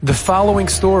The following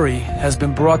story has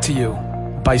been brought to you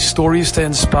by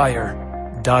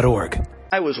StoriesToInspire.org.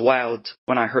 I was wowed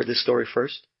when I heard this story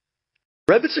first.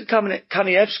 Rebbetzin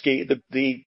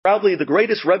Kanievsky, probably the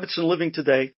greatest Rebbetzin living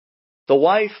today, the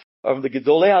wife of the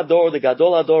Gadol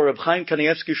Ador of Chaim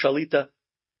Kanievsky Shalita,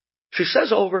 she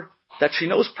says over that she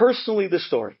knows personally this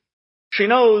story. She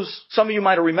knows, some of you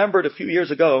might have remembered a few years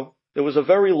ago, there was a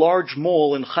very large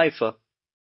mall in Haifa,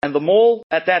 and the mall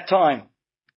at that time,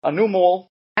 a new mall,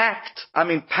 packed. I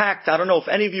don't know if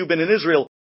any of you have been in Israel.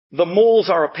 The malls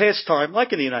are a pastime,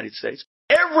 like in the United States.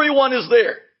 Everyone is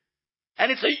there.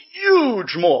 And it's a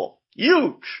huge mall.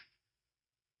 Huge.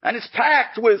 And it's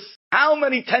packed with how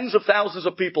many tens of thousands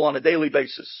of people on a daily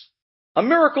basis. A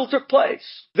miracle took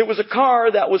place. There was a car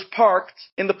that was parked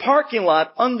in the parking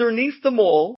lot underneath the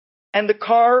mall, and the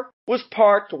car was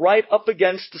parked right up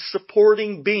against the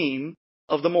supporting beam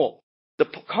of the mall. The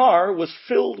car was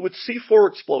filled with C4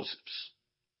 explosives.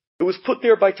 It was put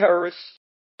there by terrorists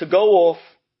to go off,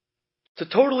 to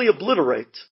totally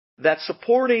obliterate that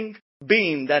supporting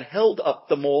beam that held up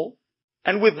the mall.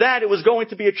 And with that, it was going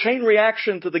to be a chain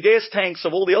reaction to the gas tanks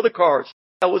of all the other cars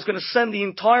that was going to send the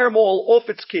entire mall off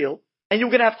its keel. And you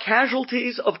were going to have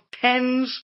casualties of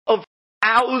tens of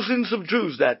thousands of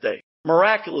Jews that day.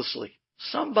 Miraculously,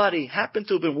 somebody happened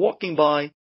to have been walking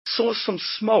by, saw some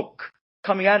smoke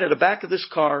coming out of the back of this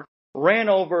car, ran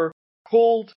over,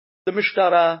 called the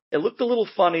Mishtara. It looked a little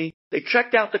funny. They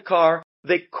checked out the car.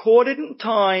 They caught it in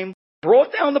time,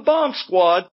 brought down the bomb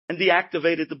squad, and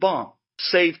deactivated the bomb.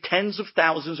 Saved tens of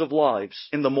thousands of lives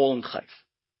in the mall in Haifa.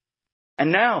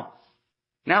 And now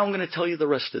I'm going to tell you the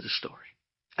rest of the story.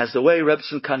 As the way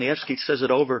Rebbetzin Kanievsky says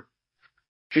it over,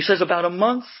 she says about a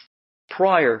month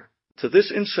prior to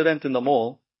this incident in the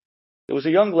mall, there was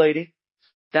a young lady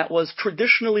that was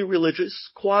traditionally religious,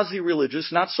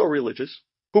 quasi-religious, not so religious,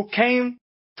 who came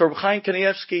to Reb Chaim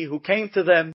Kanievsky, who came to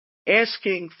them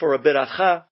asking for a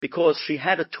beracha because she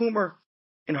had a tumor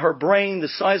in her brain the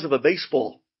size of a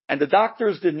baseball. And the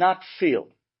doctors did not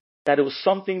feel that it was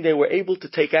something they were able to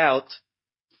take out.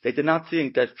 They did not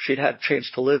think that she'd had a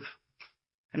chance to live.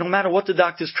 And no matter what the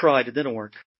doctors tried, it didn't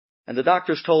work. And the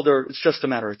doctors told her it's just a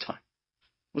matter of time.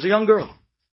 It was a young girl.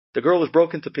 The girl was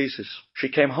broken to pieces. She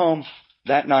came home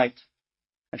that night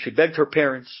and she begged her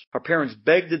parents. Her parents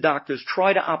begged the doctors,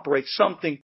 try to operate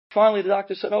something. Finally, the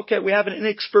doctor said, okay, we have an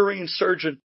inexperienced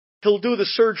surgeon. He'll do the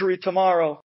surgery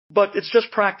tomorrow, but it's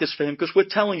just practice for him because we're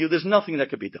telling you there's nothing that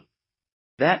could be done.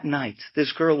 That night,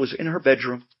 this girl was in her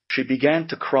bedroom. She began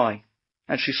to cry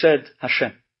and she said,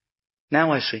 Hashem,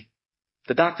 now I see.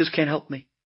 The doctors can't help me.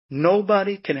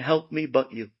 Nobody can help me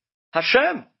but you.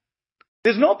 Hashem,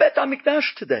 there's no Bet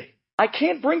HaMikdash today. I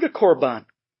can't bring a korban.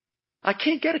 I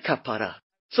can't get a kapara.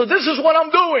 So this is what I'm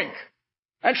doing.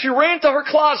 And she ran to her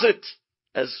closet,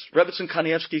 as Rebbetzin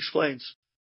Kanievsky explains.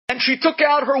 And she took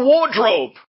out her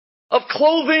wardrobe of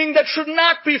clothing that should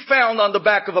not be found on the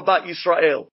back of a Bat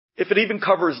Yisrael, if it even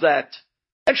covers that.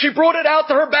 And she brought it out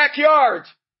to her backyard.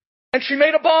 And she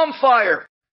made a bonfire.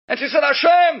 And she said,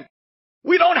 Hashem,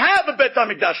 we don't have a Bet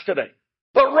HaMikdash today.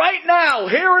 But right now,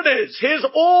 here it is. Here's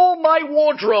all my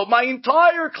wardrobe, my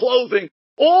entire clothing,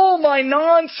 all my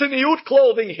non-Tzniut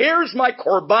clothing. Here's my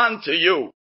korban to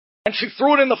you. And she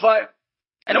threw it in the fire.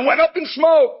 And it went up in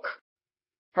smoke.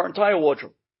 Her entire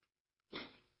wardrobe.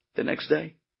 The next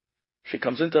day, she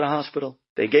comes into the hospital.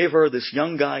 They gave her, this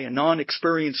young guy, a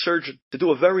non-experienced surgeon, to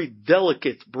do a very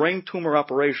delicate brain tumor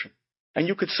operation. And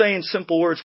you could say in simple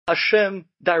words, Hashem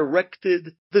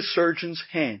directed the surgeon's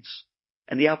hands.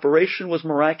 And the operation was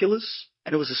miraculous,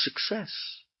 and it was a success.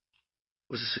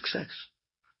 It was a success.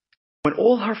 When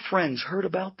all her friends heard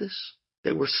about this,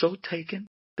 they were so taken,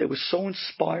 they were so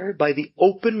inspired by the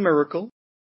open miracle,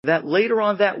 that later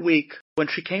on that week, when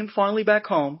she came finally back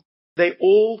home, they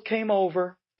all came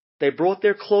over. They brought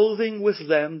their clothing with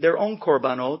them, their own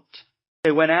korbanot.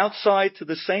 They went outside to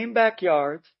the same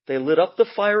backyard. They lit up the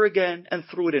fire again and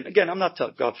threw it in. Again, I'm not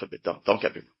telling, God forbid, don't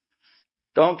get me wrong.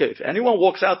 Don't get me. If anyone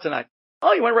walks out tonight,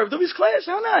 oh, you went to Rabbi Duvi's class?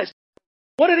 How nice.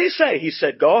 What did he say? He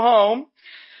said, go home,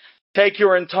 take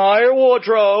your entire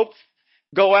wardrobe,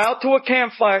 go out to a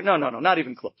campfire. No, not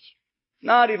even close.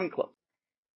 Not even close.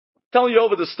 Telling you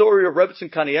over the story of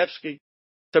Rebbetzin Kanievsky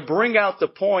to bring out the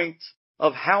point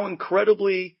of how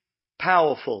incredibly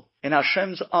powerful in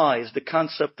Hashem's eyes the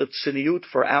concept of tzniut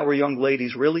for our young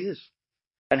ladies really is.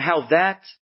 And how that,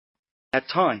 at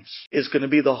times, is going to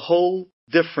be the whole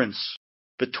difference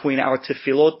between our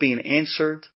tefillot being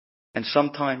answered and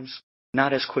sometimes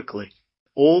not as quickly.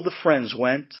 All the friends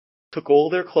went, took all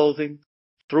their clothing,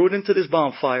 threw it into this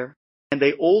bonfire, and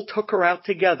they all took her out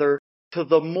together to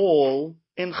the mall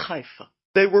in Haifa.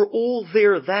 They were all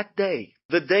there that day.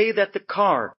 the day that the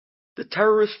car the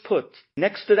terrorists put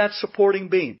next to that supporting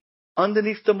beam,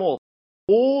 underneath the mall,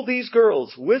 all these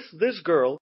girls with this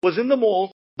girl was in the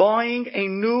mall buying a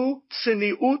new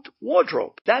tzniut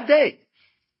wardrobe that day.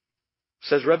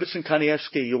 Says Rebbetzin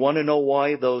Kanievsky, you want to know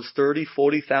why those 30,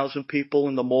 40,000 people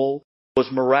in the mall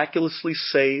was miraculously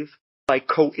saved by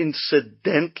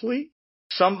coincidentally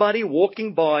somebody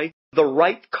walking by the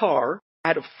right car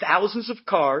out of thousands of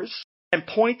cars and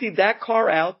pointing that car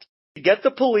out to get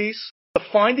the police to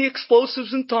find the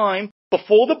explosives in time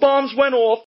before the bombs went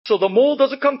off so the mall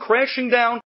doesn't come crashing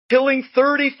down, killing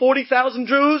 30, 40,000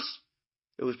 Jews?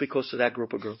 It was because of that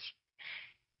group of girls.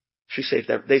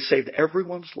 They saved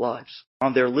everyone's lives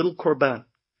on their little korban.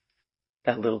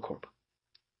 That little korban.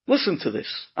 Listen to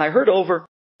this. I heard over,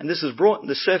 and this is brought in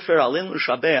the Sefer Alin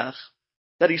L'Shabeach,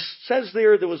 that he says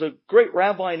there was a great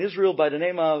rabbi in Israel by the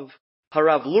name of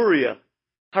Harav Luria.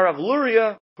 Harav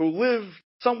Luria, who lived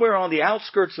somewhere on the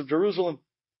outskirts of Jerusalem,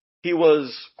 he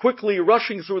was quickly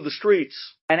rushing through the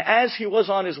streets, and as he was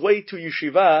on his way to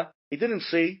yeshiva, he didn't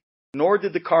see, nor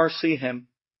did the car see him.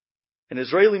 An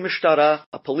Israeli mishtara,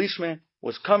 a policeman,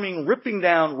 was coming, ripping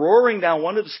down, roaring down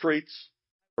one of the streets.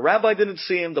 The rabbi didn't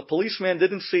see him, the policeman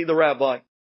didn't see the rabbi.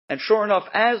 And sure enough,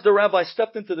 as the rabbi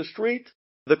stepped into the street,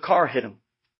 the car hit him.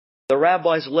 The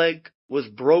rabbi's leg was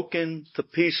broken to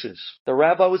pieces. The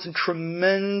rabbi was in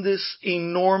tremendous,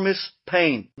 enormous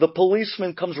pain. The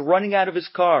policeman comes running out of his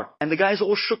car, and the guy's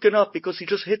all shooken up because he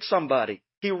just hit somebody.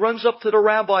 He runs up to the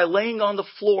rabbi laying on the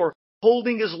floor,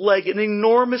 holding his leg in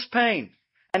enormous pain.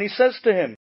 And he says to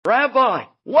him, Rabbi,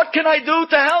 what can I do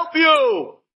to help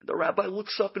you? The rabbi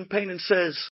looks up in pain and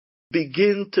says,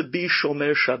 begin to be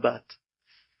Shomer Shabbat.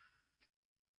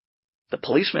 The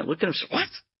policeman looked at him and said, what?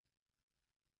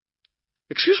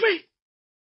 Excuse me?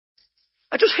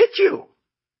 I just hit you.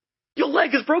 Your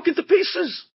leg is broken to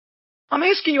pieces. I'm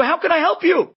asking you, how can I help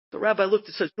you? The rabbi looked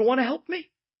and said, you want to help me?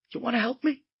 You want to help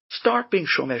me? Start being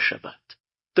Shomer Shabbat.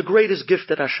 The greatest gift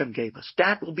that Hashem gave us.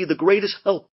 That will be the greatest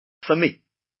help for me.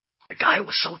 The guy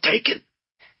was so taken.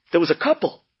 There was a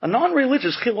couple, a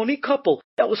non-religious Chiloni couple,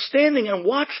 that was standing and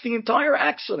watched the entire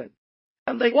accident.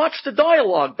 And they watched the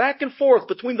dialogue back and forth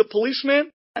between the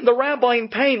policeman and the rabbi in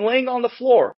pain laying on the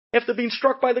floor after being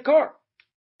struck by the car.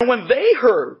 And when they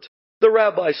heard the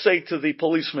rabbi say to the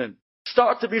policeman,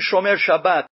 start to be Shomer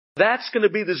Shabbat, that's going to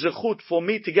be the zechut for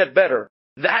me to get better.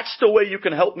 That's the way you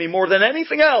can help me more than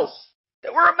anything else. They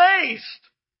were amazed.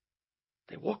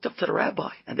 They walked up to the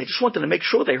rabbi, and they just wanted to make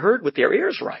sure they heard with their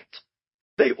ears right.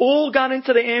 They all got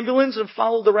into the ambulance and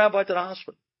followed the rabbi to the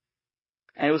hospital.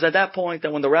 And it was at that point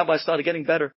that when the rabbi started getting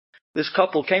better, this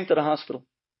couple came to the hospital,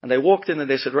 and they walked in and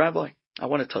they said, Rabbi, I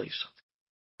want to tell you something.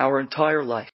 Our entire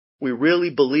life, we really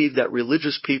believed that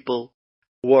religious people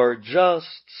were just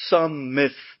some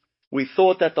myth. We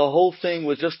thought that the whole thing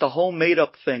was just a whole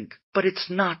made-up thing. But it's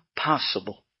not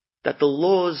possible that the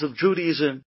laws of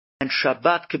Judaism and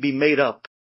Shabbat could be made up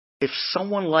if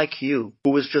someone like you,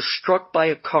 who was just struck by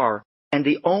a car, and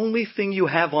the only thing you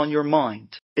have on your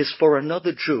mind is for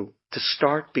another Jew to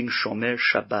start being Shomer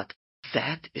Shabbat.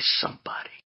 That is somebody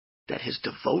that his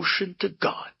devotion to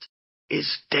God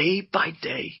is day by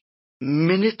day,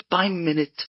 minute by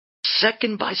minute,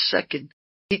 second by second.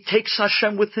 He takes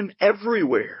Hashem with him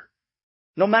everywhere.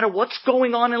 No matter what's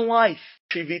going on in life,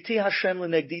 Shiviti Hashem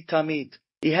l'negdi tamid.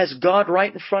 He has God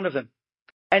right in front of him.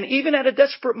 And even at a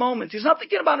desperate moment, he's not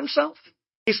thinking about himself.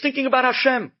 He's thinking about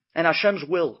Hashem and Hashem's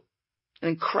will. An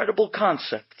incredible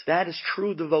concept. That is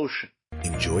true devotion.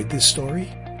 Enjoyed this story?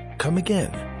 Come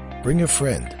again. Bring a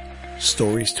friend.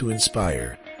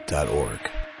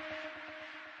 StoriesToInspire.org